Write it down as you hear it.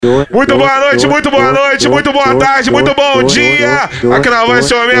Muito boa noite, muito boa noite, muito boa tarde, muito bom dia. Aqui na voz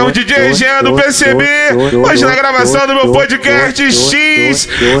sou eu mesmo, DJ Jean do Pcb. Hoje na gravação do meu podcast X,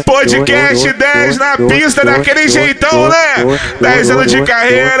 podcast 10 na pista, daquele jeitão, né? 10 anos de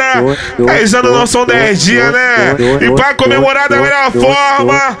carreira, 10 anos não são 10 dias, né? E pra comemorar da melhor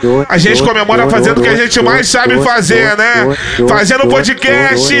forma, a gente comemora fazendo o que a gente mais sabe fazer, né? Fazendo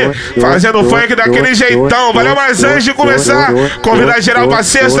podcast, fazendo funk daquele jeitão. Valeu, mas antes de começar, convidar geral pra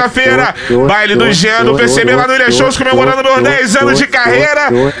sexta-feira, baile do Jean do Pcb lá no Ilha Shows, comemorando meus 10 anos de carreira.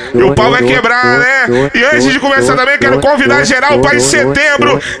 E o pau vai quebrar, né? E antes de começar também, quero convidar geral para em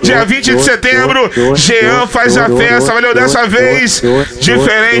setembro, dia 20 de setembro, Jean faz a festa, valeu, dessa vez,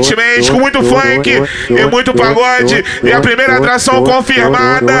 diferentemente, com muito funk e muito pagode. E a primeira atração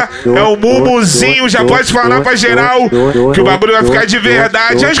confirmada é o Mumuzinho, já pode falar pra geral que o bagulho vai ficar de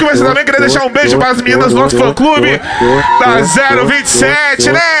verdade. Antes de começar também, queria deixar um beijo para as meninas do nosso fã-clube da 027,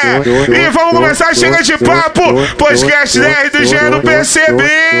 né? E vamos começar, chega de papo, podcast 10 do Jean do PCB.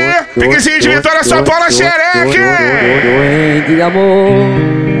 Piquezinho de Vitória, São Paulo, xereque. De amor,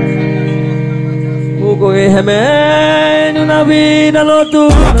 vou correr remédio na vida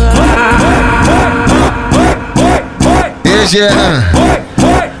noturna. E Jean,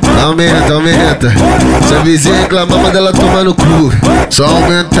 aumenta. Se a vizinha reclamar, manda ela tomar no cu. Só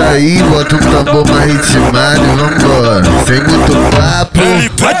aumenta aí, bota um tambor mais ritmado e vambora. Sem muito papo.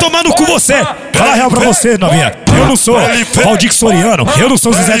 Vai tomar no cu você! Fala a real pra você, novinha. Eu não sou Valdir Soriano, eu não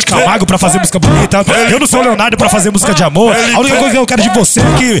sou Zezé de Camargo pra fazer música bonita, eu não sou Leonardo pra fazer música de amor. A única coisa que eu quero de você é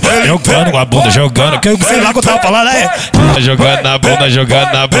que jogando com a bunda, jogando, que eu sei lá o que eu tava falando, é jogando na bunda,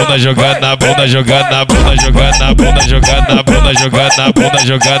 jogando na bunda, jogando na bunda, jogando na bunda, jogando na bunda, jogando na bunda, jogando na bunda,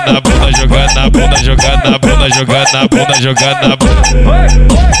 jogando na bunda, jogando na bunda, jogando na bunda, jogando na bunda, jogando na bunda.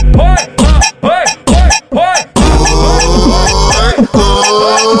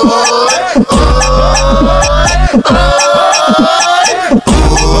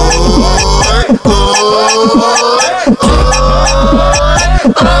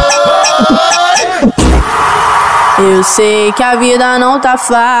 Eu sei que a vida não tá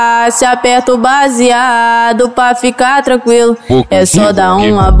fácil, aperta o baseado pra ficar tranquilo. É só dar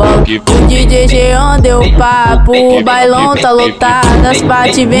uma bola. O DJ Jean deu papo, o bailão tá lotado, as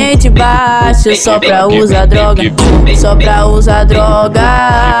partes vem de baixo, só pra usar droga, só pra usar droga.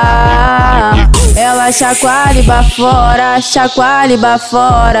 Ela chacoalha e bafora, chacoalha e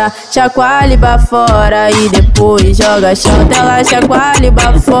bafora, chacoalha e bafora, e depois joga shot. Ela chacoalha e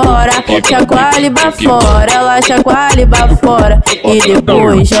bafora, chacoalha e bafora, ela chacoalha e bafora, e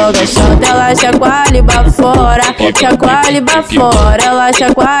depois joga shot. Ela chacoalha e bafora, chacoalha e bafora, ela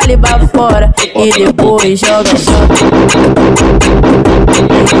chacoalha e bafora, e depois joga shot.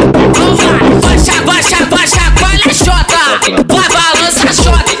 Vai, chacoalha shota, vai balança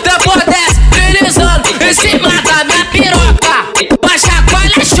shot, depois desce deslizando em cima da minha piroca. Vai,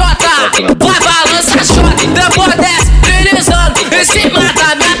 chacoalha shota, vai balança shot, depois desce deslizando em cima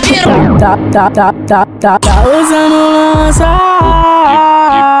da minha piroca. Tá usando lança,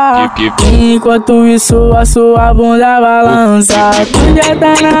 enquanto isso a sua bunda balança. Tu já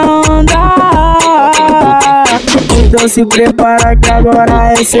tá na onda, então se prepara que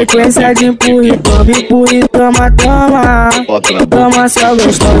agora é sequência de empurre, toma, empurre, toma, toma. Toma só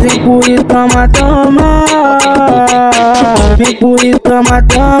gostosa, empurre, toma, toma. Empurre, toma,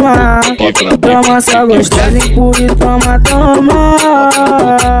 toma. Toma só gostosa, empurre, toma, toma.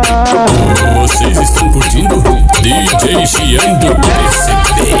 Vocês estão curtindo DJ Jean do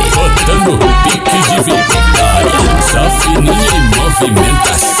PCB, botando pique de vitória, só fininha em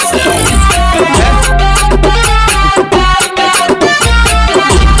movimentação.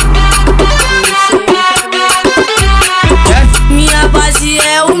 Minha base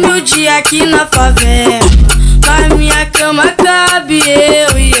é humilde aqui na favela, na minha cama cabe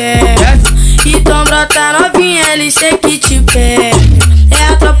eu e ela. Então brota novinha, LC que te pega,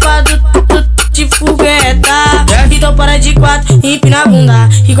 é a tropa do de fogueta. Então para de quatro, empina a bunda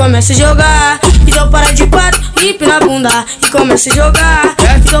e começa a jogar. Então para de quatro, empina a bunda e começa a jogar.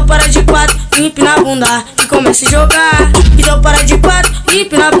 Então para de quatro, empina a bunda e começa a jogar. Então para de quatro,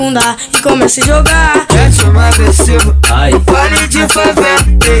 empina a bunda e começa a jogar. Chama agressivo, vale de favela,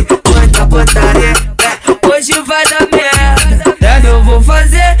 muita putaria, hoje vai dar merda. Eu vou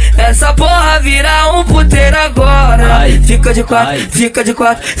fazer essa porra virar um puteiro agora. Fica de quatro, fica de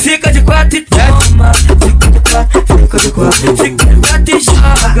quatro, fica de quatro e toma. Fica de quatro, fica de quatro, fica de quatro e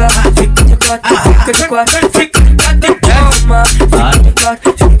joga. Fica de quatro, fica de quatro, fica de quatro e toma. Fica de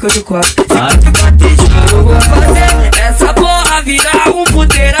quatro, fica de quatro, fica de quatro e joga. Eu vou fazer essa porra virar um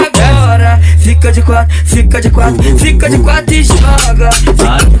puteiro agora. Fica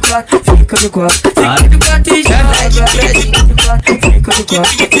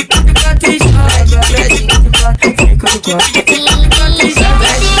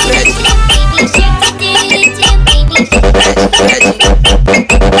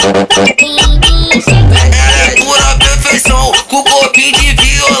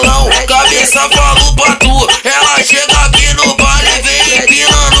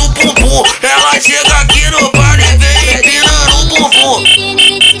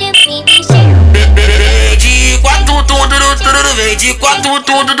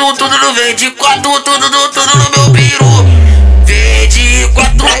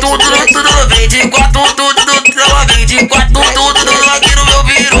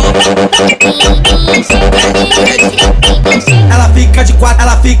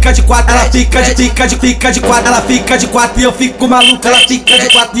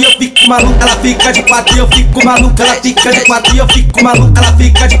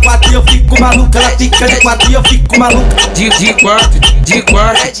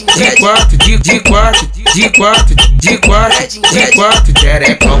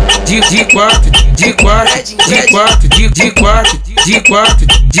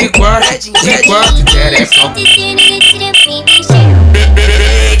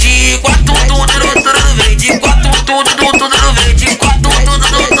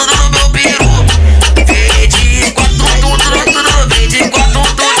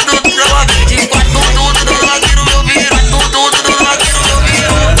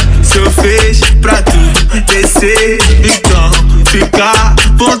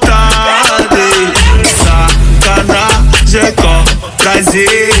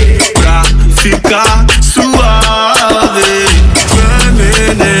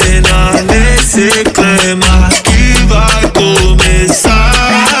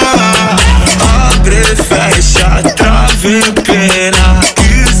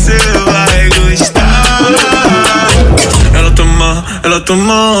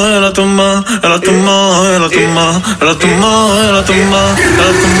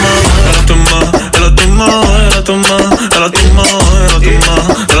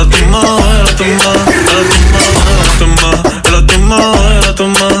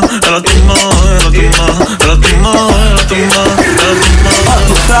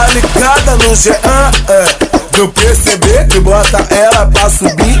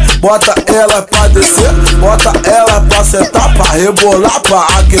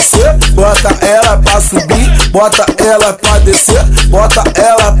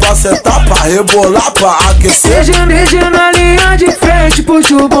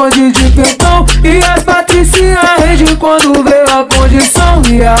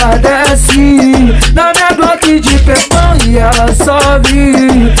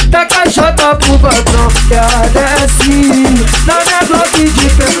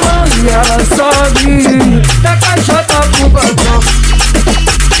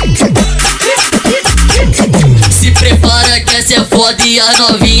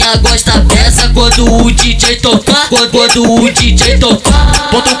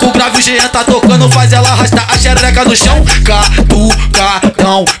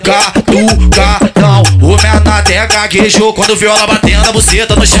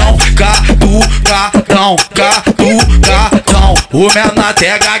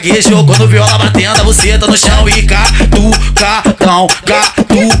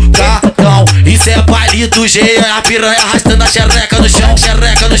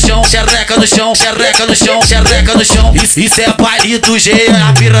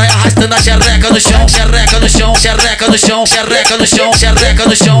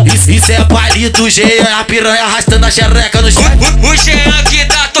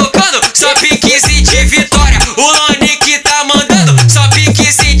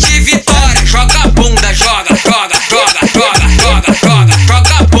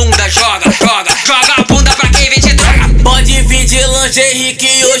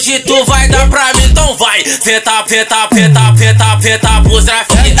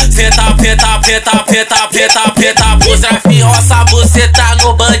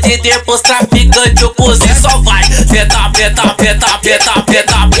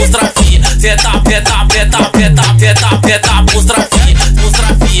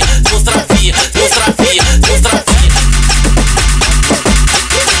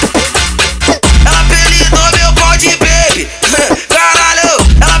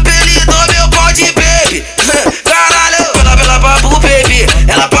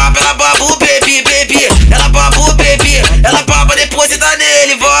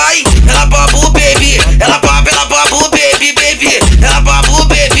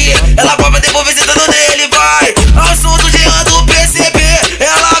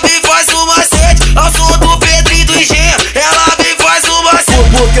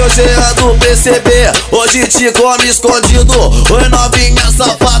PCB, hoje te come escondido. Oi novinha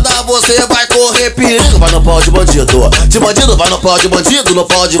safada, você vai correr perigo. Vai no pau de bandido, de bandido vai no pau de bandido, no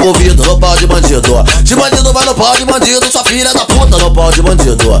pau de envolvido, no pau de bandido. De bandido vai no pau de bandido, sua filha da puta no pau de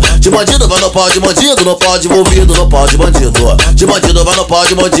bandido. De bandido vai no pau de bandido, no pau de envolvido, no pau de bandido. De bandido vai no pau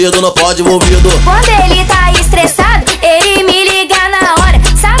de bandido, no pau de envolvido. Quando ele tá estressado, ele me liga na hora.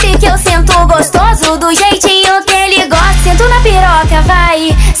 Sabe que eu sinto gostoso do jeitinho que ele gosta. Sento na piroca,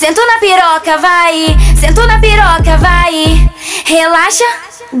 vai. Sento na piroca, vai. Sento na piroca, vai. Relaxa,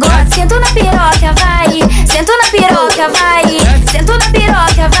 gosta. Sento na piroca, vai. Sento na piroca, vai. Sento na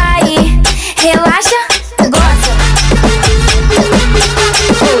piroca, vai. Relaxa, gosta.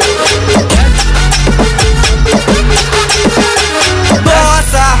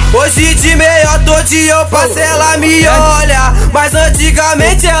 Nossa, hoje de meia todo eu passo, ela me olha. Mas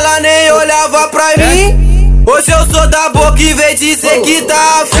antigamente ela nem olhava pra mim. Hoje eu sou da boca e vem dizer que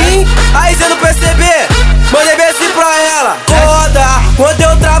tá afim. Aí cê não perceber, mandei beijo pra ela. Foda, quando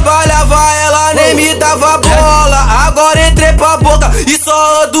eu trabalhava ela nem me dava bola. Agora entrei pra boca e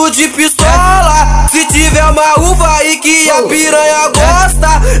só ando de pistola. Se tiver uma uva aí que a piranha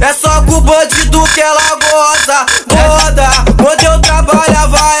gosta, é só com o bandido que ela gosta. Foda, quando eu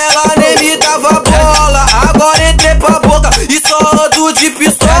trabalhava ela nem me dava bola. Agora entrei pra boca e só ando de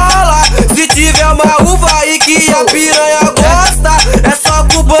pistola. Se tiver uma uva aí que a piranha gosta, é só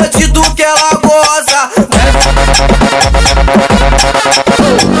com o bandido que ela goza.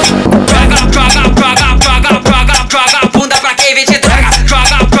 Joga a bunda pra quem vem te traga.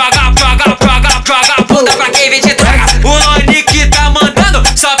 Joga a bunda pra quem vem te traga. O Lonique tá mandando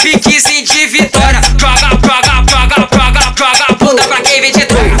só piquezinho de vitória. Joga a bunda pra quem vem te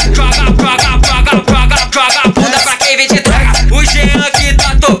traga. Joga a bunda pra quem vem te traga. O Jean que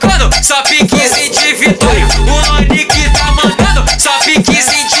tá tocando só piquezinho de vitória. O Lonique tá mandando só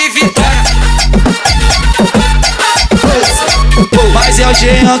piquezinho de vitória. Mas é o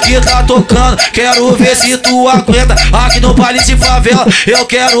Jean que tá tocando, quero ver se tu aguenta. Aqui no baile de favela, eu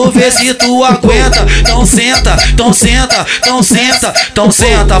quero ver se tu aguenta. Então senta, então senta, então senta, então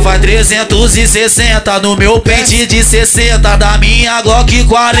senta. Vai 360 no meu pente de 60 da minha Glock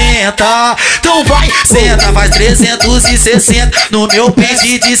 40. Então vai, senta, vai 360 no meu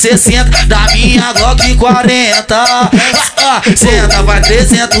pente de 60 da minha Glock 40. Senta, vai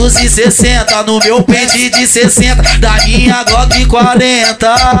 360 no meu pente de 60 da minha Glock 40.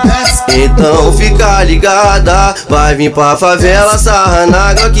 Então fica ligada, vai vir pra favela, sarra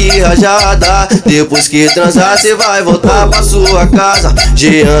na Glock rajada. Depois que transar cê vai voltar pra sua casa.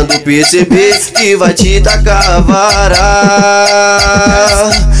 Jean do PCB que vai te tacar a vara.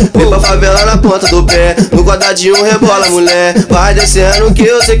 Vem pra favela na ponta do pé, no quadradinho rebola mulher. Vai descendo que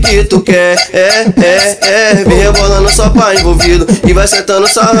eu sei que tu quer. Vem rebolando só pra envolvido e vai sentando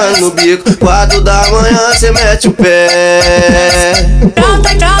sarrando no bico. 4 da manhã cê mete o pé.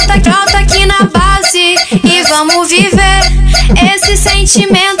 Trota aqui na base e vamos viver. Esse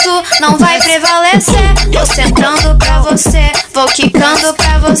sentimento não vai prevalecer. Vou sentando pra você, vou quicando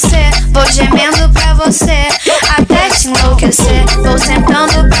pra você, vou gemendo pra você, até te enlouquecer. Vou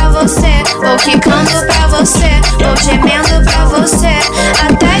sentando pra você, vou quicando pra você, vou gemendo pra você,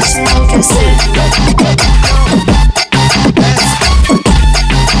 até te enlouquecer.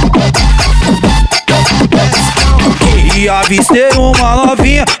 E avistei uma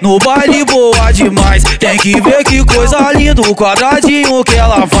novinha no baile boa demais. Tem que ver que coisa linda o quadradinho que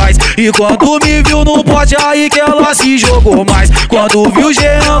ela faz. E quando me viu no pote aí que ela se jogou mais. Quando viu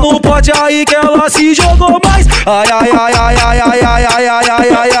Jean no pote aí que ela se jogou mais. Ai ai ai ai ai ai ai ai ai ai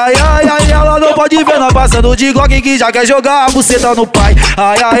ai ai ai. Ela não pode ver nós passando de Glock que já quer jogar a buceta no pai.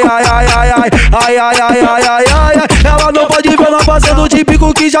 Ai ai ai ai ai ai ai ai ai ai ai ai. Ela não pode ver nós passando de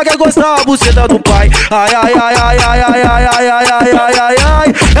pico que já quer gostar a buceta do pai. Ai ai ai ai ai ai ai ai ai ai ai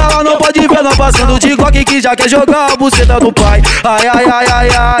ai. Ela não pode ver nós passando de Glock que já quer jogar a buceta do pai. Ai ai ai ai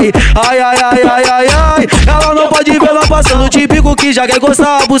ai ai ai ai ai ai ai. Ela não pode ver nós passando de pico que já quer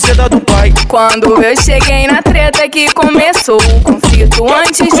gostar a buceta do pai. Quando eu cheguei na treta que começou o conflito,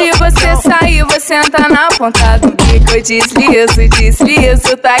 antes de você sair, você entra na ponta do bico. Eu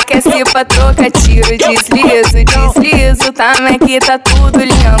deslizo, tá aquece pra trocar tiro. Deslizo, também que tá tudo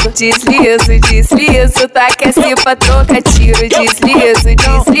lindo. Deslizo, tá aquece pra trocar tiro.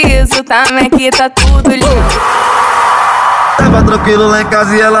 Deslizo, também que tá tudo lindo. Tava tranquilo lá em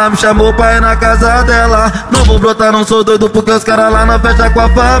casa e ela me chamou pra ir na casa dela. Não vou brotar, não sou doido porque os caras lá na festa com a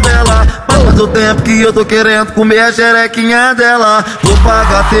favela. Mas faz o tempo que eu tô querendo comer a xerequinha dela. Vou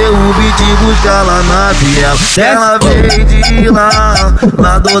pagar teu Uber e buscar lá na viela. Ela veio de lá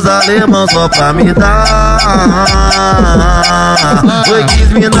dos alemão só pra me dar. Foi quis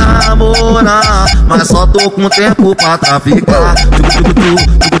me namorar, mas só tô com tempo pra traficar.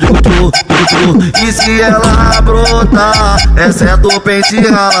 E se ela brotar, exceto pente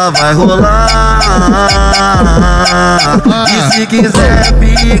rala vai rolar. E se quiser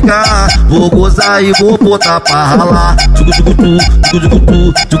ficar, vou gozar e vou botar pra ralar.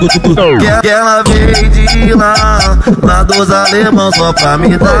 Que ela veio de lá dos alemão só pra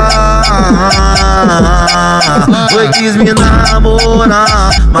me dar. Foi quis me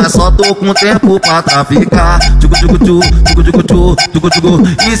namorar, mas só tô com tempo pra traficar.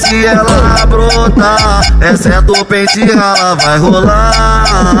 E se ela brotar, exceto pente rala vai rolar.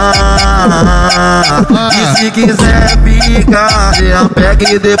 E se quiser ficar, já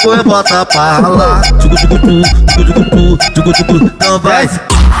pega e depois bota pra ralar. Então vai.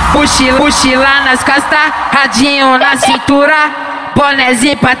 Mochila nas costas, radinho na cintura,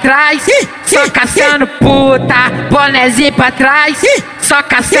 bonezinho pra trás, só caçando puta. Bonezinho pra trás, só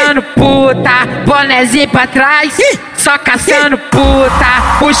caçando puta. Bonezinho pra trás, só caçando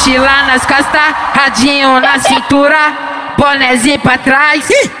puta. Mochila nas costas, radinho na cintura, bonezinho pra trás,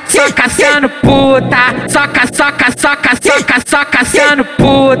 só caçando puta. Só caçando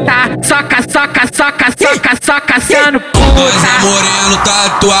puta. Só caçando puta. Nós é moreno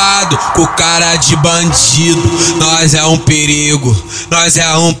tatuado, com cara de bandido. Nós é um perigo, nós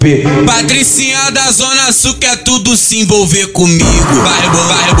é um perigo. Patricinha da Zona Sul quer tudo se envolver comigo. Vai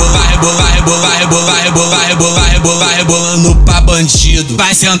rebolando pra bandido.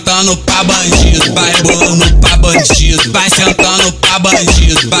 Vai sentando pra bandido. Vai rebolando pra bandido. Vai sentando pra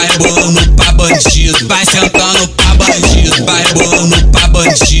bandido. Vai rebolando pra bandido. Vai sentando pra bandido. Vai rebolando pra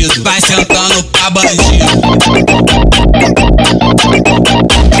bandido. Vai sentando pra bandido.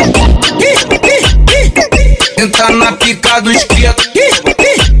 Entra na pica do esquerdo.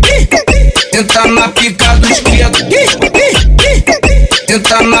 Entra na pica do esquerdo.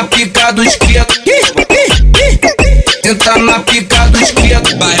 Entra na pica do esquerdo. Entra na pica do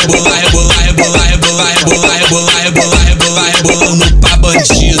esquerdo. Vai rebolando pra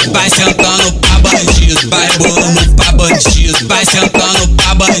bandido. Vai sentando pra bandido. Vai rebolando pra bandido. Vai sentando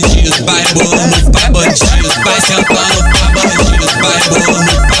pra bandido. Vai rebolando pra bandido. Vai sentando pra bandido. Vai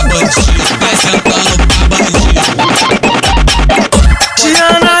rebolando pra bandido. Vai sentando pra bandido.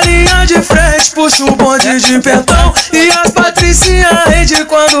 Tia na linha de frente, puxa o bonde de pentão. E as patricinhas rende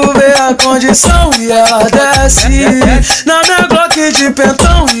quando vê a condição. E ela desce na minha Glock de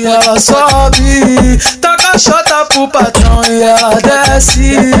pentão. E ela sobe, taca chota pro patrão. E ela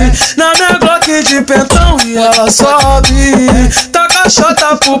desce na minha Glock de pentão. E ela sobe, taca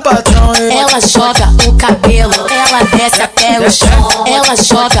chota pro patrão. Ela joga o cabelo, ela desce até o chão. Ela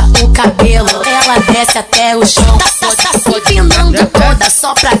joga o cabelo, ela desce até o chão. Tá se empinando toda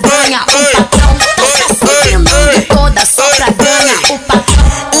só pra ganhar o patrão. Tá se empinando toda só pra ganhar o patrão.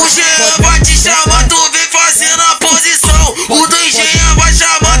 O Jean vai te chamar, tu vem fazendo a posição. O do Jean vai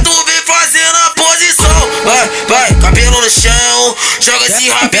chamar, tu vem fazendo a posição. Vai, cabelo no chão, joga esse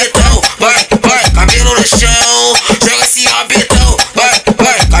rabetão. Vai, cabelo no chão, joga esse rabetão. Vai,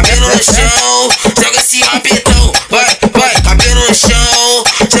 cabelo no chão, joga esse rabetão. Vai, cabelo no chão,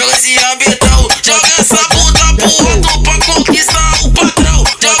 joga esse rabetão. Joga essa bunda pro alto pra conquistar o patrão.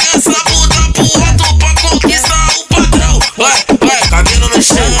 Joga essa bunda pro alto pra conquistar o patrão. Vai, cabelo no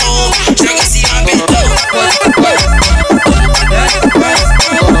chão, joga esse rabetão.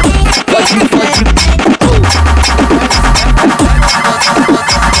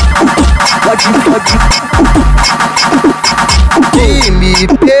 Se me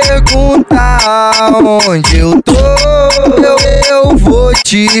perguntar onde eu tô, eu vou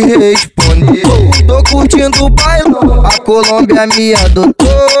te responder. Tô curtindo o bailão, a Colômbia me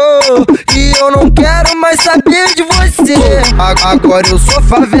adotou. E eu não quero mais saber de você. Agora eu sou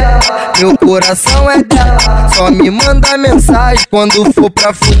favela, meu coração é dela. Só me manda mensagem quando for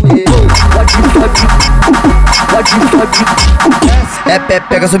pra fuder. É pé,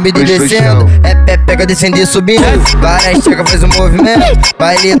 pega, subindo e descendo. É pé, pega, descendo e subindo. Várias chega, faz um movimento.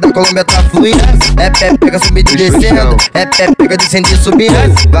 Baile da Colômbia tá fluindo. É pé, pega, subindo e descendo. É pé, pega, descendo e subindo.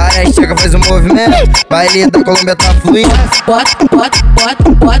 Várias chega, faz um movimento. Baile da Colômbia tá fluindo. Bota, bota,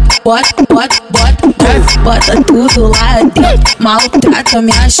 bota, bota, bota, bota, bota. bota tudo lá dentro. Maltrata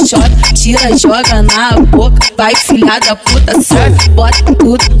minha xota, tira, joga na boca. Vai filha da puta, sobe, bota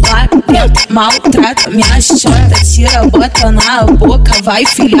tudo lá dentro. Maltrata minha xota, tira, bota na boca. Vai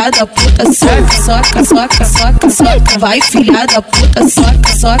filha da puta, soca, soca, soca, soca, soca. Vai filha da puta, soca,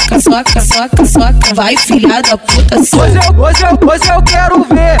 soca, soca, soca, soca. Vai filha da puta, soca. Hoje eu quero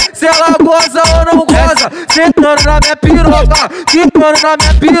ver se ela goza ou não goza. Sentando na minha piroca, quicando na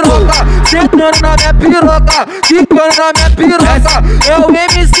minha piroca. Sentando na minha piroca, quicando na minha piroca. É o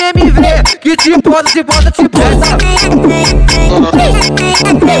MCMV que te bota, te bota, te bota.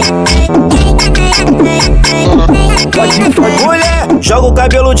 Mulher, joga o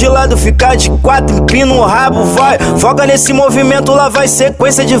cabelo de lado, fica de quatro, empina o rabo, vai. Foca nesse movimento, lá vai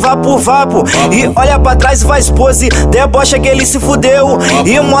sequência de vapo, vapo. E olha pra trás, faz pose, debocha que ele se fudeu.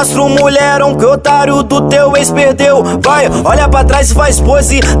 E mostra o mulherão que o otário do teu ex perdeu. Vai, olha pra trás e faz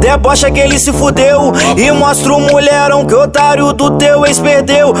pose, debocha que ele se fudeu. E mostra o mulherão que o otário do teu ex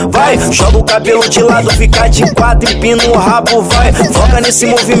perdeu. Vai, joga o cabelo de lado, fica de quatro, empina o rabo, vai. Foca nesse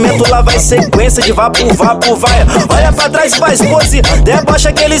movimento, lá vai sequência de vapo, vapo, vai. Olha pra trás, faz pose,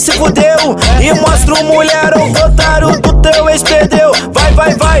 debocha que ele se fudeu. E mostra o mulherão que o otário do teu ex perdeu. Vai,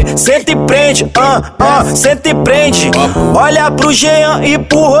 vai, vai, senta e prende, senta e prende. Olha pro Jean e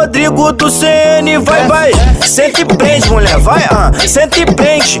pro Rodrigo do CN. Vai, vai, senta e prende, mulher, vai, senta e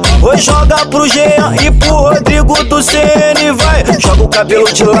prende. Hoje joga pro Jean e pro Rodrigo do CN. Vai, joga o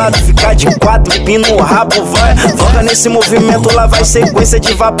cabelo de lado, fica de quatro, empina o rabo, vai. Foca nesse movimento, lá vai sequência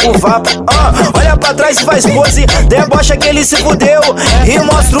de vapo, vapo. Olha pra trás e faz pose, debocha que ele se fudeu. E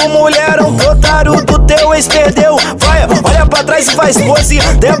mostra o mulherão que o otário do teu ex perdeu. Vai, olha pra trás e faz pose,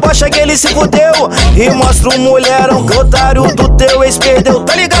 debocha que ele se fudeu. E mostra o mulherão que o otário do teu ex perdeu.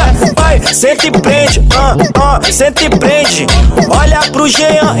 Tá ligado? Vai, senta e prende, senta e prende. Olha pro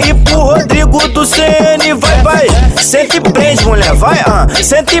Jean e pro Rodrigo do CN. Vai, vai, senta e prende, mulher, vai,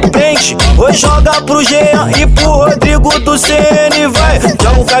 senta e prende. Hoje joga pro Jean e pro Rodrigo do CN. Vai,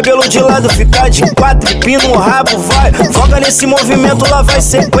 joga o cabelo de lado, fica de quatro, empina o rabo, vai. Foca nesse movimento, lá vai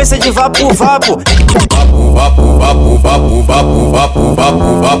sequência de vapo, vapo. Vapo, vapo, vapo, vapo, vapo,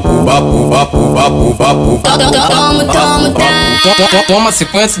 vapo, vapo, vapo, vapo, vapo, vapo, vapo. Toma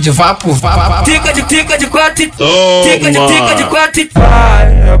sequência de vapo, vapo. Fica de quatro, fica de quatro.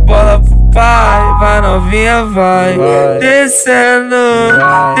 Vai, a bola pro pai, vai novinha, vai. Descendo,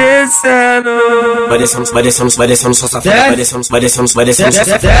 descendo. Vai descendo sua safada. Vai descendo sua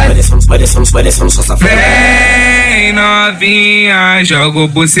safada. Vai descendo sua safada. Vem novinha, joga o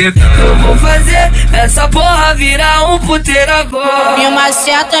bucetão. Eu vou fazer essa porra virar um puteiro agora. Minha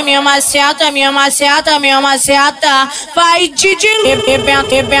maceta, minha maceta, minha maceta, minha maceta. Vai Didi,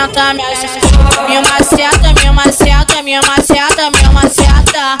 rebenta minha maceta. Minha maceta, minha maceta, minha maceta, minha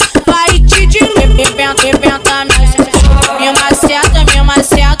maceta. Vai Didi, rebenta minha maceta. Minha maceta, minha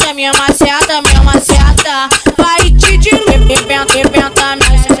maceta, minha maceta, minha maceta. Vai Didi, rebenta minha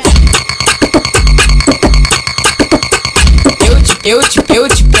maceta. Eu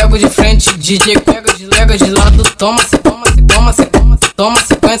te pego de frente, DJ pega de lega de lado, toma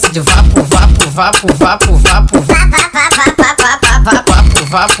sequência de vapo, vapo, vapo, vapo, vapo,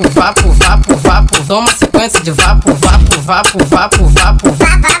 vapo, vapo, vapo, vapo, toma sequência de vapo, vapo, vapo, vapo, vapo,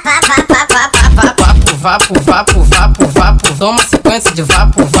 vapo, vapo, vapo, vapo, toma sequência de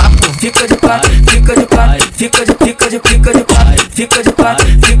vapo, vapo. Fica de quatro, fica de quatro, fica de quatro, fica de quatro, fica de quatro,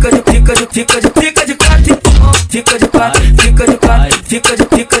 fica de quatro, fica de quatro, fica de quatro, fica de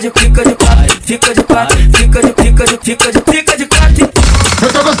quatro, fica de quatro. Eu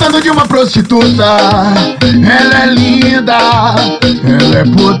tô gostando de uma prostituta, ela é linda, ela é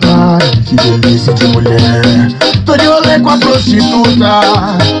puta, que delícia de mulher. Tô de rolê com a prostituta,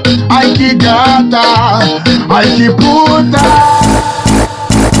 ai que gata, ai que puta.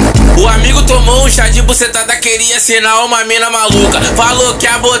 O amigo tomou um chá de bucetada, queria assinar uma mina maluca. Falou que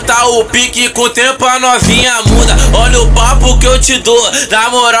ia botar o pique, com o tempo a novinha muda. Olha o papo que eu te dou, na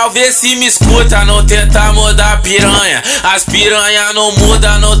moral vê se me escuta. Não tenta mudar a piranha, as piranha não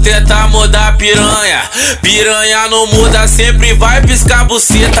muda. Não tenta mudar a piranha, piranha não muda. Sempre vai piscar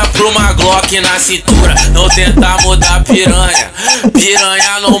buceta pra uma Glock na cintura. Não tenta mudar a piranha,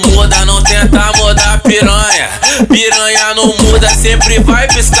 piranha não muda. Não tenta mudar a piranha, piranha não muda, sempre vai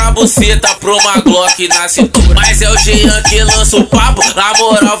piscar buceta pra uma Glock na cintura. Mas é o Jean que lança o papo, na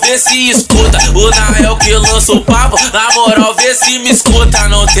moral vê se escuta. O Nael que lança o papo, na moral vê se me escuta.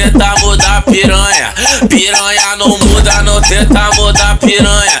 Não tenta mudar piranha, piranha não muda, não tenta mudar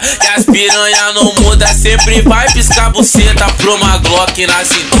piranha. Que as piranha não muda, sempre vai piscar buceta pra uma Glock na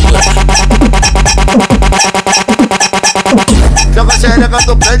cintura. Joga xereca,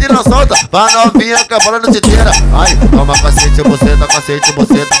 tu prende e não solta. Pra novinha que a bola não te tira. Ai, toma cacete, você tá cacete,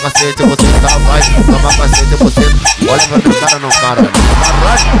 você tá cacete, você tá. Vai, toma cacete, você. Olha pra minha cara, não, cara.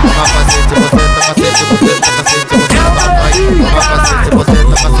 Toma cacete, você tá cacete, você tá cacete, você tá. Vai, toma cacete, você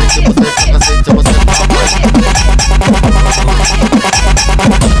tá cacete, você tá cacete, você tá.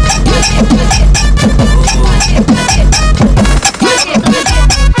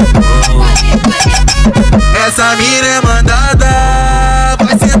 Essa mina é mandada,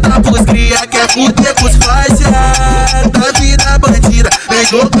 vai sentar pros cria, quer fuder com os faixa. Da vida bandida, vem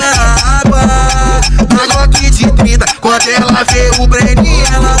jogando a aba. Na Glock de 30, quando ela vê o Breninho,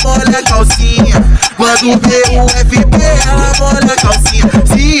 ela molha a calcinha. Quando vê o FP, ela molha a calcinha.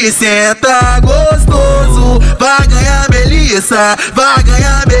 Se senta gostoso, vai ganhar Melissa, vai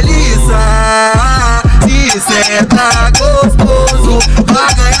ganhar Melissa. Se senta gostoso,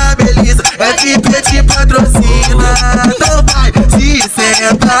 vai ganhar Melissa. FP te patrocina, então vai. Se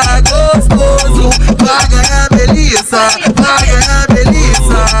senta gostoso, vai ganhar Melissa, vai ganhar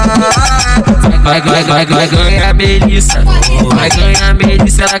Melissa. Vai ganhar Melissa, vai ganhar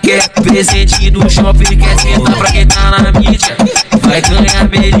Melissa. Ela quer presente no shopping, quer sentar pra quem tá na mídia. Vai ganhar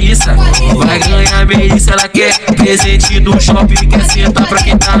Melissa, vai ganhar Melissa. Ela quer presente no shopping, quer sentar pra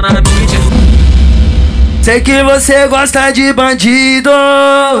quem tá na mídia. Sei que você gosta de bandido.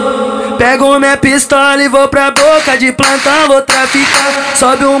 Pego minha pistola e vou pra boca de plantão, vou traficar.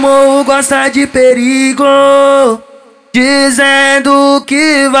 Sobe o morro, gosta de perigo, dizendo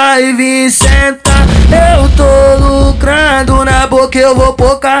que vai vir sentar. Eu tô lucrando, na boca eu vou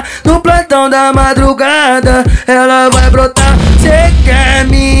pocar. No plantão da madrugada ela vai brotar. Cê quer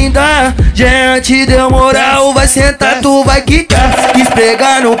me dar, já te deu moral. Vai sentar, tu vai quicar,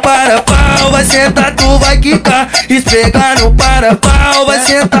 esfregar no para-pau. Vai sentar, tu vai quicar, esfregar no para-pau. Vai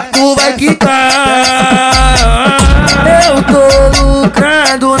sentar, tu vai quicar. Eu tô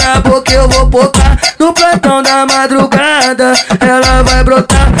lucrando, na boca eu vou pocar. No plantão da madrugada ela vai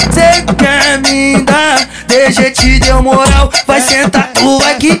brotar. Cê quer me dar, deixa te deu moral. Vai sentar, tu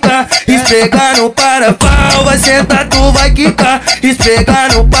vai quicar, esfregar no para-pau. Vai sentar, tu vai quicar,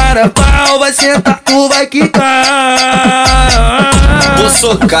 esfregar no para-pau. Vai sentar, tu vai quicar. Vou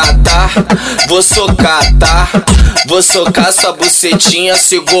socar, tá? Vou socar, tá? Vou socar sua bucetinha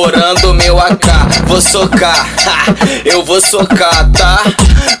segurando meu AK. Vou socar, eu vou socar, tá?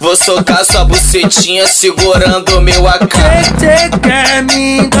 Vou socar sua bucetinha segurando meu AK. Cê quer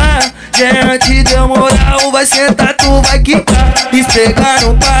me dar, já te deu moral. Vai sentar, tu vai quicar, esfregar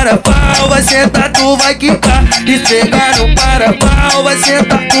no para-pau. Vai sentar, tu vai quicar, esfregar no para-pau. Vai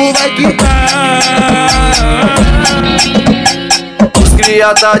sentar, tu vai quicar.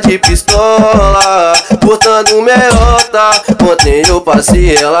 Cria tá de pistola, portando meiota. Ontem eu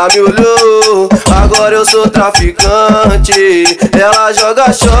passei, ela me olhou. Agora eu sou traficante. Ela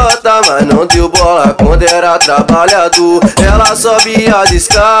joga xota, mas não deu bola quando era trabalhador. Ela sobe as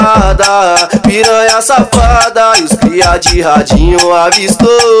escadas, piranha safada. E os cria de radinho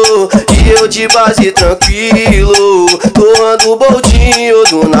avistou. E eu de base tranquilo, doando boldinho.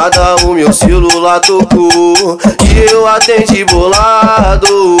 Do nada o meu celular tocou e eu atendi bolado.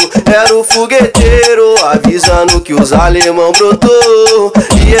 Era o fogueteiro avisando que os alemão brotou.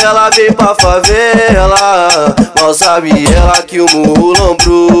 E ela veio pra favela, mal sabe ela que o morro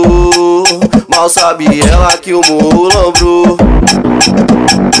lombrou. Mal sabe ela que o morro lombrou.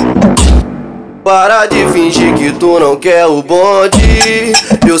 Para de fingir que tu não quer o bonde.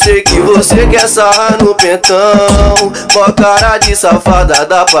 Eu sei que você quer sarrar no pentão. Mó cara de safada,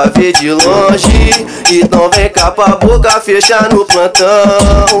 dá pra ver de longe. Então vem cá pra boca fechar no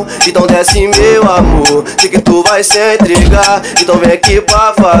plantão. Então desce meu amor, sei que tu vai se entregar. Então vem aqui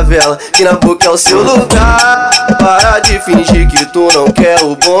pra favela, que na boca é o seu lugar. Para de fingir que tu não quer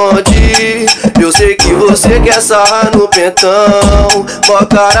o bonde. Eu sei que você quer sarrar no pentão. Mó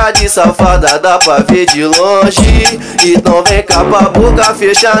cara de safada, dá pra ver de longe. Então vem cá pra boca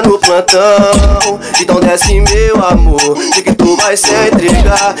fechar no plantão. Então desce meu amor, sei que tu vai se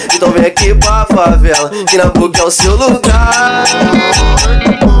entregar. Então vem aqui pra favela, que na boca é o seu lugar.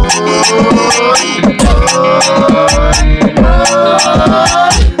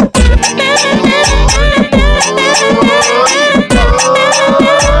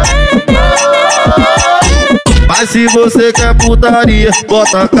 se você quer putaria,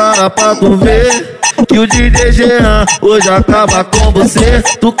 bota a cara pra tu ver que o DJ Jean hoje acaba com você.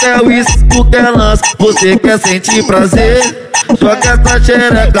 Tu quer uísque, tu quer lance, você quer sentir prazer. Joga essa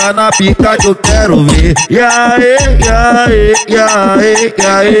xereca na pica que eu quero ver. E aí, e aí, e aí, e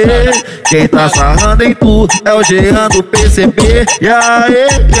aí. Quem tá sarrando em tu é o Jean do PCB. E aí,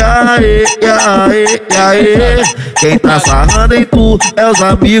 e aí, e aí, e aí. Quem tá sarrando em tu é os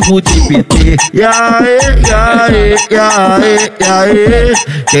amigos de PT. E aí, e aí, e aí, e aí.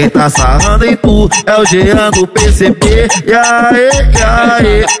 Quem tá sarrando em tu é o Jean do PCB. E aí, e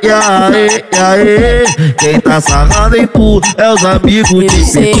aí, e aí, e aí. Quem tá sarrando em tu é os amigos de PT. Eu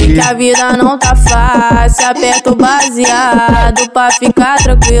sei que a vida não tá fácil, aperta o baseado pra ficar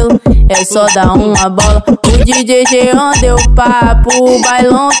tranquilo. É só dar uma bola. O DJ Jean deu papo, o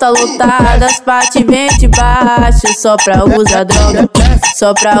bailão tá lotado, as partes vem de baixo, só pra usar droga,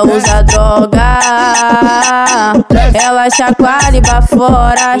 só pra usar droga. Ela chacoalha e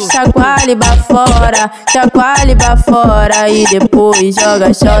bafora, chacoalha e bafora, chacoalha e bafora e depois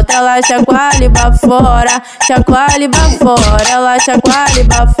joga shot. Ela chacoalha e bafora, chacoalha e bafora, ela chacoalha e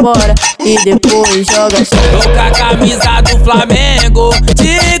bafora e depois joga shot. Tô com a camisa do Flamengo,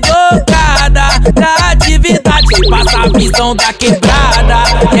 de gocada, da atividade, passa a visão da quebrada.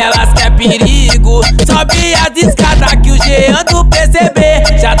 Elas quer perigo, sobe as escadas que o Jean do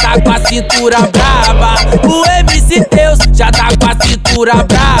PCB já tá com a cintura braba. O MC Deus já tá com a cintura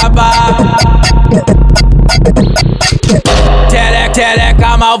braba.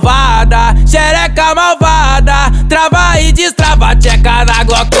 Xereca malvada, xereca malvada, trava e destrava, tcheca na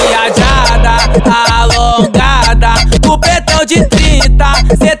gloquiajada, alongada, com petão de 30,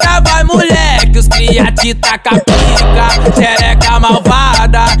 cê vai moleque, os cria te taca pica. Xereca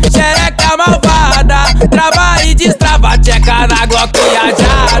malvada, trava e destrava, tcheca na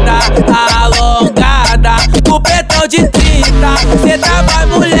gloquiajada, alongada, com petão de 30, cê vai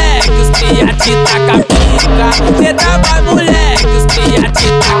moleque, os cria te taca pica. Cê vai moleque, os cria te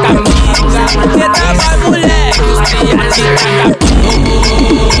taca pica. Cê vai moleque, os cria te taca pica.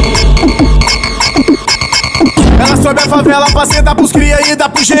 Ela sobe a favela pra sentar pros cria e dá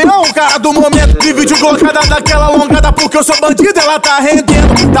pro Jean. O cara do momento de vídeo glocada daquela alongada, porque eu sou bandido, ela tá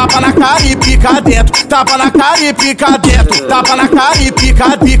rendendo. Tapa na cara e pica dentro, tapa na cara e pica dentro, tapa na cara e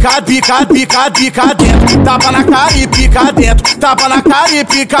pica, pica, pica, pica, pica dentro, tapa na cara e pica dentro, tapa na cara e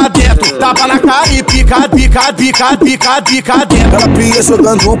pica dentro, tapa na cara e pica, pica, pica, pica, pica dentro. Ela pia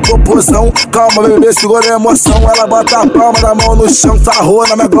jogando proporção, calma bebê, segura a emoção. Ela bota a palma da mão no chão, sarrou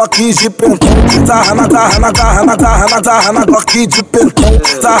na minha glock de pentão. Sarra na garra, na garra, na garra, na garra, na glock de pentão.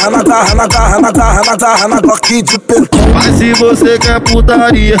 Sarra na garra, na garra, na garra, na garra, na glock de pentão. Mas se você quer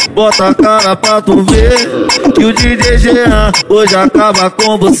putaria, bota a cara pra tu ver que o DJ Jean hoje acaba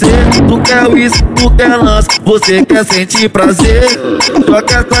com você. Tu quer uísque, tu quer lance, você quer sentir prazer.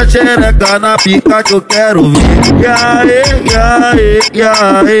 Joga essa xereca na pica que eu quero ver. E aí, e aí, e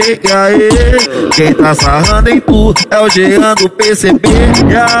aí, e aí. Quem tá sarrando em tu é o Jean do PCB.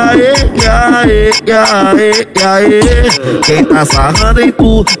 E aí, e aí, e aí, e aí. Quem tá sarrando em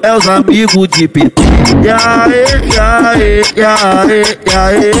tu é os amigos de PT. E aí, e aí, e aí, e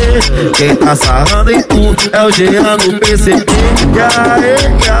aí. Quem tá sarrando em tu é o Jean do PCB. E aí,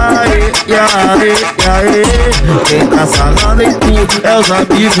 e aí, e aí, e aí. Quem tá sarrando em tu é os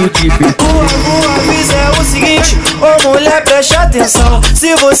amigos de PT. O aviso é o seguinte, ô mulher, preste atenção.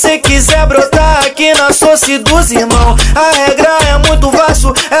 Se você quiser brotar aqui na Soci dos irmãos, a regra é muito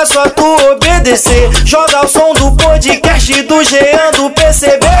vasto, é só tu obedecer. Joga o som do podcast do Jean do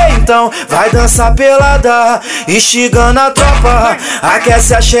PCB. Então vai dançar pelada, instigando a tropa.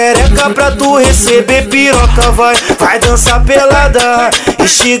 Aquece a xereca pra tu receber piroca. Vai dançar pelada,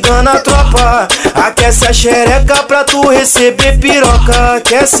 instigando a tropa. Aquece a xereca pra tu receber piroca.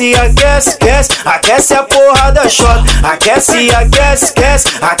 Aquece, aquece, aquece, aquece a porra da xota. Aquece, aquece, aquece,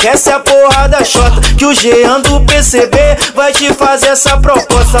 aquece a porra da xota. Que o Jean do PCB vai te fazer essa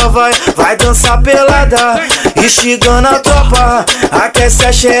proposta. Vai dançar pelada, instigando a tropa. Aquece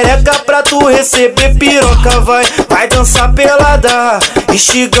a xereca pra tu receber piroca. Vai dançar pelada,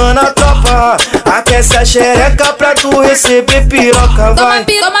 instigando a tropa. Aquece a xereca pra tu receber piroca. Vai.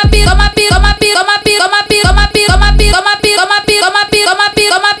 Toma piroca, toma piroca, toma piroca, toma piroca, toma piroca, toma piroca, toma piroca, toma piroca,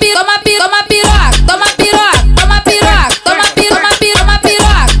 toma piroca, toma piroca, toma piroca, toma piroca, toma piroca, toma piroca, toma piroca,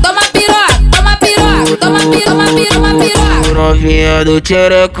 toma piroca, toma piroca, toma piroca, toma piroca. novinha do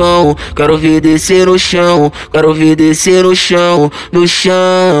tcherecão, quero ver descer no chão, quero ver descer no chão, no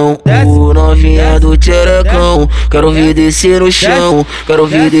chão. Ô novinha do tcherecão, quero ver descer no chão, quero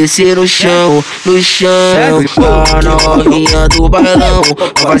ver descer no chão, no chão. A novinha do bailão,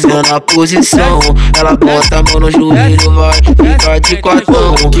 vai fazendo a posição, ela bota a mão no joelho, vai ficar de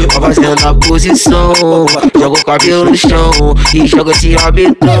quatão, vai fazendo a posição, joga o cabelo no chão e joga esse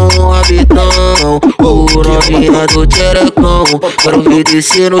rabetão, rabetão. Ô novinha do tcherecão, quero ver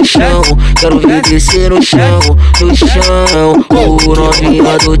descer no chão, quero ver descer no chão, no chão. Ô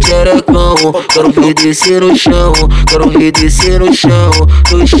novinha do tcherecão, quero ver descer no chão, quero ver descer no chão,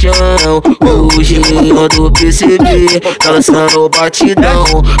 no chão. O gênio do Pcb tá lançando o batidão,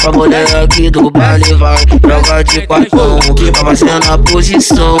 a mulher aqui do baile vai jogar de quatão, vai fazendo a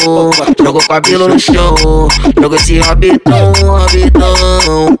posição, joga o cabelo no chão, joga esse rabetão,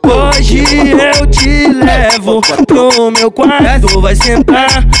 rabetão. Hoje eu te levo pro meu quarto, vai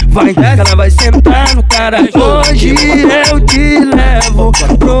sentar, vai, ela vai sentar no caralho. Hoje eu te levo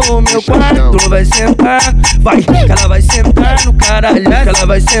pro meu quarto, vai sentar, vai, ela vai sentar no caralho, ela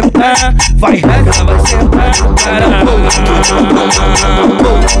vai sentar, vai, ela vai sentar no caralho.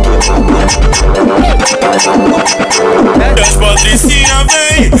 As patricinha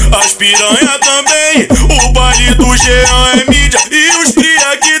vem, as piranha também. O baile do Jean é mídia e os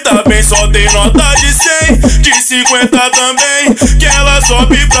cria aqui também. Só tem nota de 100, de 50 também. Que ela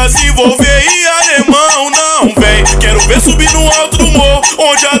sobe pra se envolver e alemão não vem. Quero ver subir no alto do morro,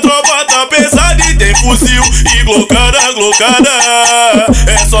 onde a tropa tá pesada e tem fuzil e glocada, glocada.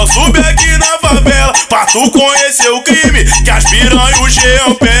 É só subir aqui na favela pra tu conhecer o crime, que as piranha o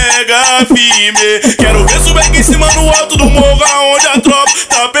Jean pega firme. Quero ver subir aqui em cima no alto do morro, onde a tropa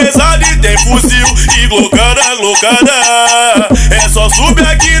tá pesada e tem fuzil e glocada, glocada. É só subir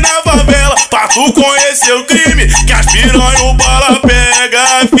aqui na favela pra tu conhecer o crime, que as piranha o bala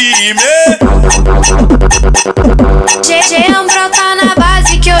pega firme. Jean brota na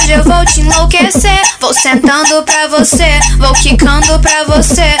base que hoje eu vou te enlouquecer. Vou sentando pra você, vou quicando pra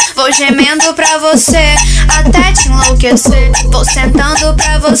você, vou gemendo pra você, até te enlouquecer. Vou sentando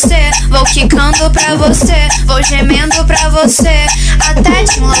pra você, vou quicando pra você, vou gemendo pra você, até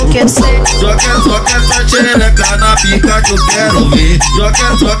te enlouquecer. Joga essa tchereca na pica que eu quero ver.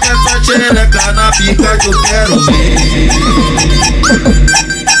 Joga essa tchereca na pica que eu quero ver.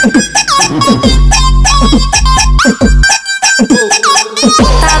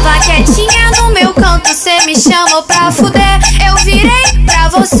 Tava quietinha no meu canto, cê me chamou pra fuder. Eu virei pra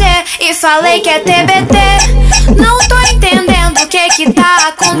você e falei que é TBT. Não tô entendendo o que tá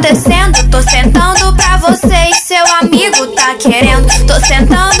acontecendo. Tô sentando pra você e seu amigo tá querendo. Tô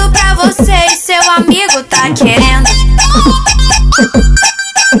sentando pra você e seu amigo tá querendo.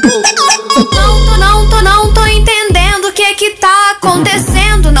 Não tô entendendo o que tá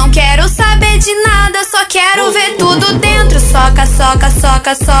acontecendo. Não quero saber de nada, só quero ver tudo dentro. Soca, soca,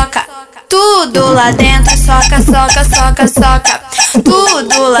 soca, soca, tudo lá dentro. Soca, soca, soca, soca,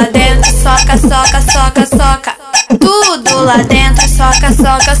 tudo lá dentro. Soca, soca, soca, soca, tudo lá dentro. Soca,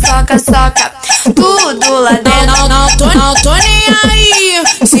 soca, soca, soca, tudo lá dentro. Não tô nem aí.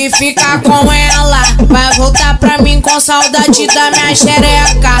 Se ficar com ela, vai voltar pra mim com saudade da minha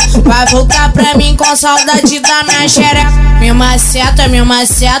xereca. Vai voltar pra mim com saudade da minha xereca. Me maceta, me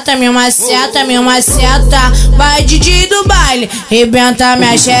maceta, me maceta, me maceta. Vai DJ do baile, rebenta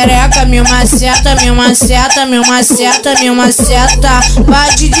minha xereca. Me maceta, me maceta, me maceta, me maceta.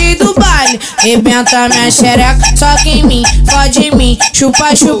 Vai DJ do baile, rebenta minha xereca. Soca em mim, fode em mim,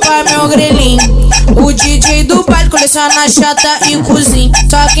 chupa, chupa meu grelhinho. O DJ do baile coleciona chata e cozinha.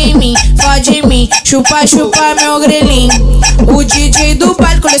 Toca em mim, fode em mim, chupa, chupa meu grelhinho. O DJ do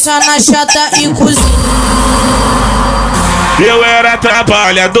baile coleciona chata e cozinha. Eu era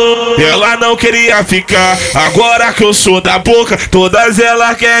trabalhador, ela não queria ficar. Agora que eu sou da boca, todas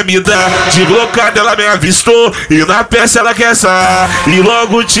elas querem me dar. De blocada ela me avistou e na peça ela quer sair. E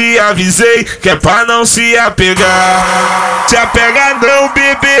logo te avisei que é pra não se apegar. Se apegar não,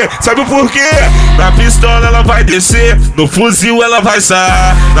 bebê, sabe por quê? Na pistola ela vai descer, no fuzil ela vai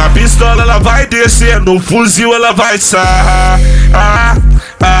sair. Na pistola ela vai descer, no fuzil ela vai sair.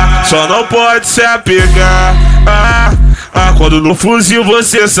 Só não pode se apegar. Quando no fuzil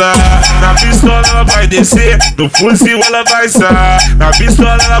você sai. Na pistola ela vai descer, no fuzil ela vai sair. Na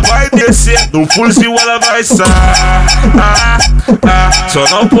pistola ela vai descer, no fuzil ela vai sair. Só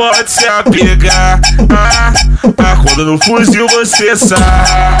não pode se apegar. Quando no fuzil você sai.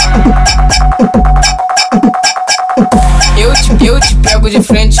 Eu te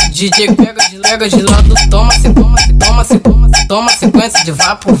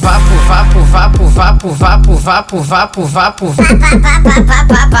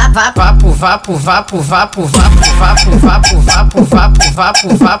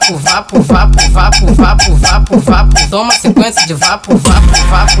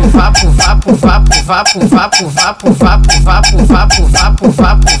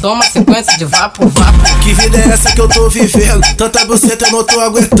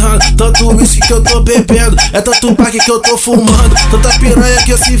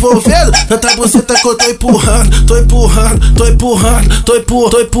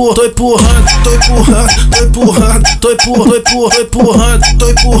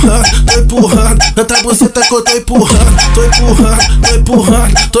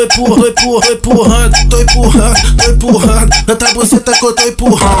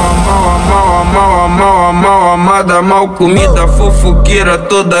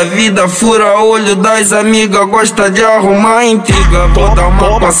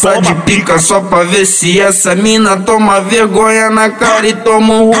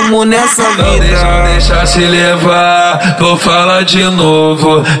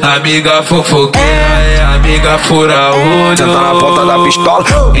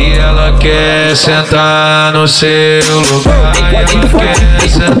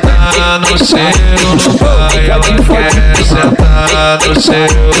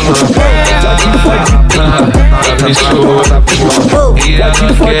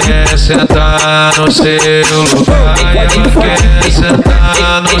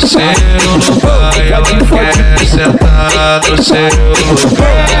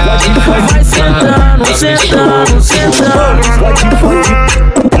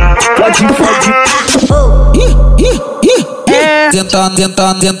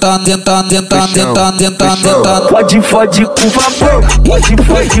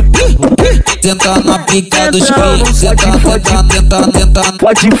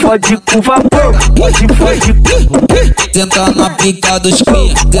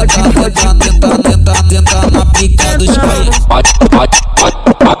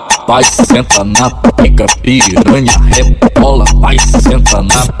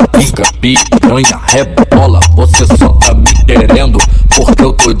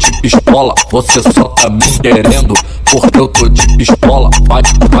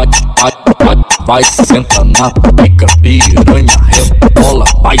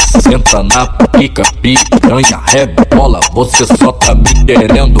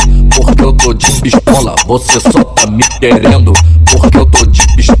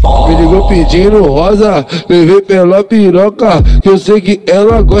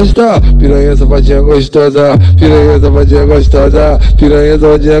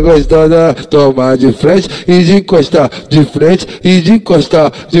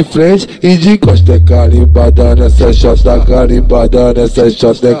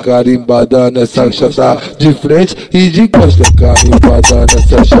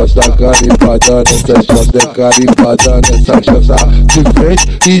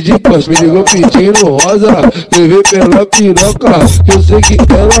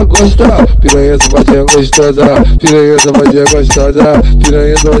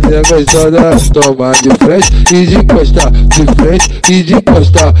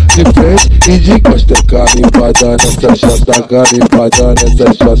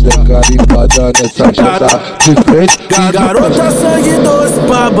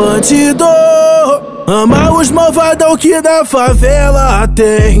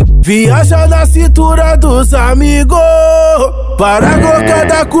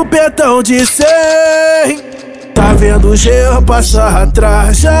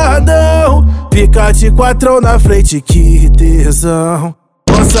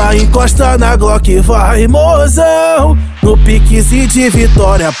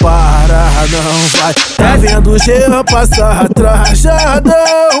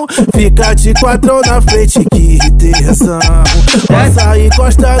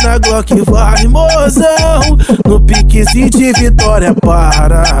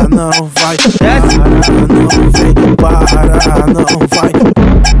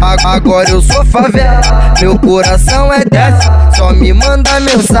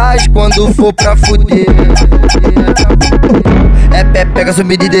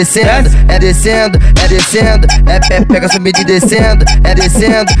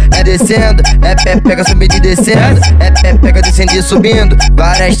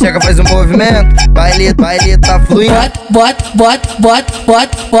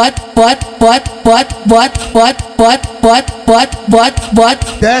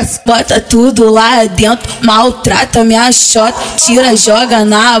Bota tudo lá dentro, maltrata minha xota, tira, joga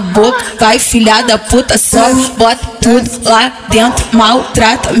na boca, vai filha da puta, só bota tudo lá dentro,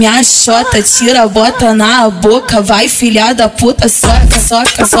 maltrata minha xota, tira, bota na boca, vai filha da puta, soca,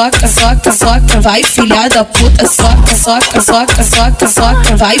 soca, soca, soca, soca, vai filha da puta, soca, soca, soca, soca,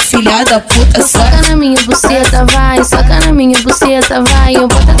 soca, vai filha da puta, soca na minha buceta, vai, soca na minha buceta, vai, eu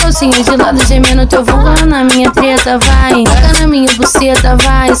boto a calcinha de lado gemendo teu vulgo na minha treta, vai, soca na minha buceta,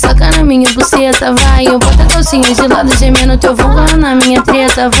 vai, soca na minha buceta, vai, eu boto a calcinha de lado gemendo teu vulgo na minha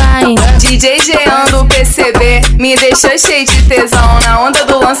treta, vai. DJ Geando PCB me deixou cheio de tesão, na onda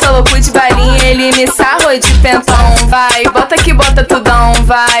do lança louco de balinha, ele me sarrou de pentão, vai, bota que bota tudão,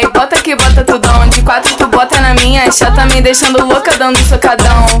 vai, bota que bota tudão, de 4 tu bota na minha chata, me deixando louca dando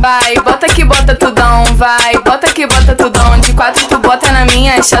socadão, vai, bota que bota tudão, vai, bota que bota tudão, de 4 tu bota na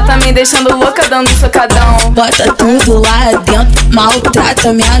minha chata, me deixando louca dando socadão. Bota tudo lá dentro,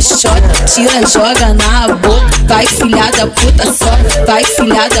 maltrata minha xota, tira, joga na boca, vai filha da puta, só, vai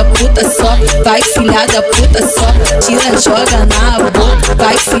filha da puta, só, vai filha da puta, só, tira, joga na boca,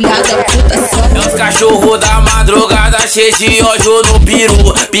 vai filha da puta, só. É os cachorros da madrugada, cheio de ódio no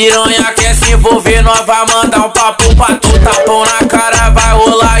peru. Piranha quer se envolver, nós vai mandar um papo pra tu. Tapão na cara vai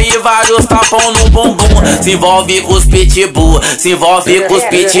rolar e vários tapão no bumbum. Se envolve com os pitbull, se envolve com os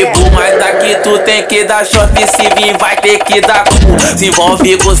pitbull, mas daqui tu tem que dar shot e se vir vai ter que dar cu. Se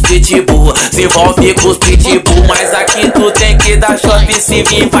envolve com os pitbull, se envolve com os pitbull, mas aqui tu tem que dar shot e se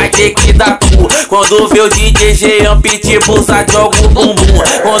vir vai ter que dar cu. Quando vê o DJ Jean pitbull, só joga o bumbum.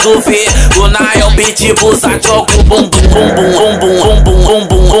 Quando vê o Nael pitbull, só joga o bumbum, bumbum, bumbum, bumbum,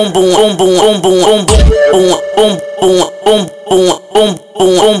 bumbum, bumbum, bumbum, bumbum, bumbum, bumbum,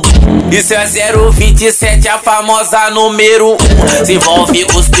 bumbum. Isso é 027, a famosa número 1. Se envolve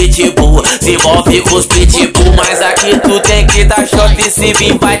com os pitbull, se envolve com os pitbull, mas aqui tu tem que dar shot e se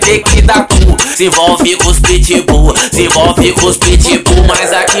vir vai ter que dar cu. Se envolve com os pitbull, se envolve com os pitbull,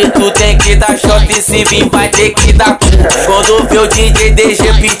 mas aqui tu tem que dar shot e se vir vai ter que dar cu. Quando vê o DJ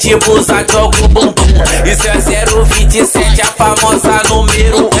DG pitbull, só joga o bumbum. Isso é 027, a famosa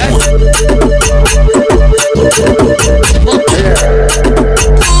número 1.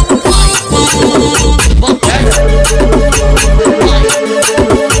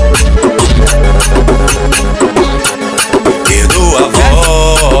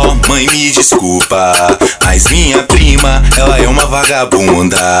 Mãe, me desculpa, mas minha prima, ela é uma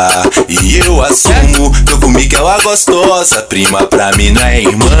vagabunda. E eu assumo, eu comi que ela gostosa. Prima pra mim não é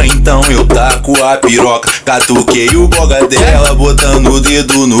irmã, então eu taco a piroca. Catuquei o boga dela, botando o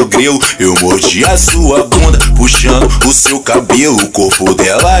dedo no grilo. Eu mordi a sua bunda, puxando o seu cabelo. O corpo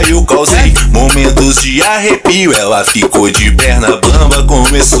dela eu causei momentos de arrepio. Ela ficou de perna bamba,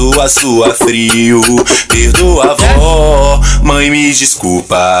 começou a suar frio. Perdoa, avó, mãe, me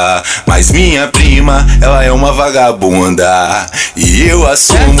desculpa, mas minha prima, ela é uma vagabunda. E eu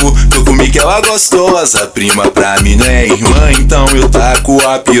assumo, eu comi que ela gostosa. Prima pra mim não é irmã, então eu taco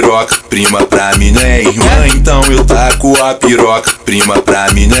a piroca. Prima pra mim não é irmã, então eu taco a piroca. Prima pra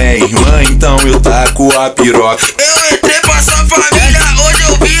mim não é irmã, então eu taco a piroca. Eu entrei pra sua família, hoje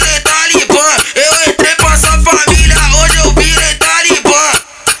eu virei talibã. Eu entrei pra sua família, hoje eu virei talibã.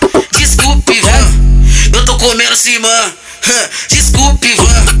 Desculpe, Van, eu tô comendo cimã. Desculpe,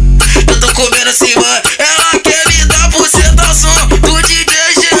 Van, eu tô comendo cimã. Ela quer me dar buceta som do DJ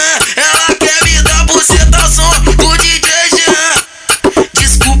Jean. Ela quer me dar buceta som do DJ Jean.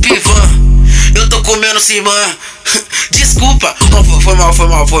 Desculpe, Van, eu tô comendo cimã. Desculpa, foi mal.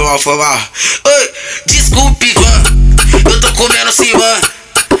 Oi, desculpe, Van, eu tô comendo cimã.